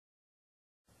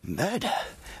Murder?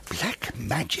 Black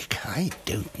magic? I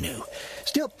don't know.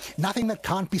 Still, nothing that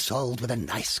can't be solved with a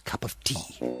nice cup of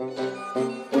tea.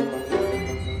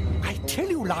 I tell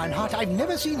you, Lionheart, I've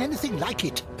never seen anything like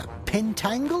it. A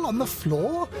pentangle on the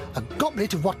floor, a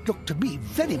goblet of what looked to me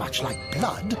very much like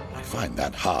blood. I find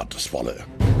that hard to swallow.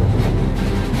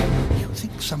 You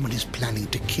think someone is planning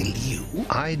to kill you?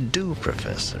 I do,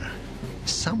 Professor.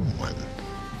 Someone.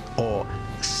 Or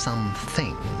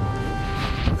something.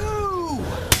 No!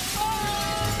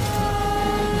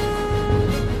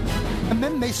 And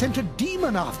then they sent a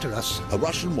demon after us. A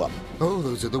Russian one. Oh,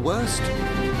 those are the worst.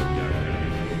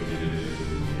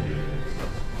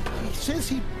 He says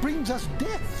he brings us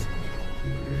death.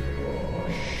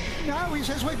 Now he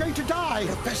says we're going to die.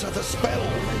 Professor, the spell!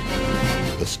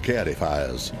 The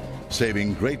Scarifyers,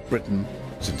 saving Great Britain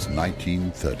since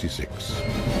 1936.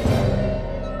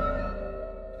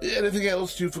 Anything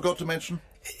else you forgot to mention?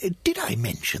 Did I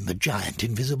mention the giant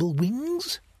invisible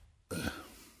wings?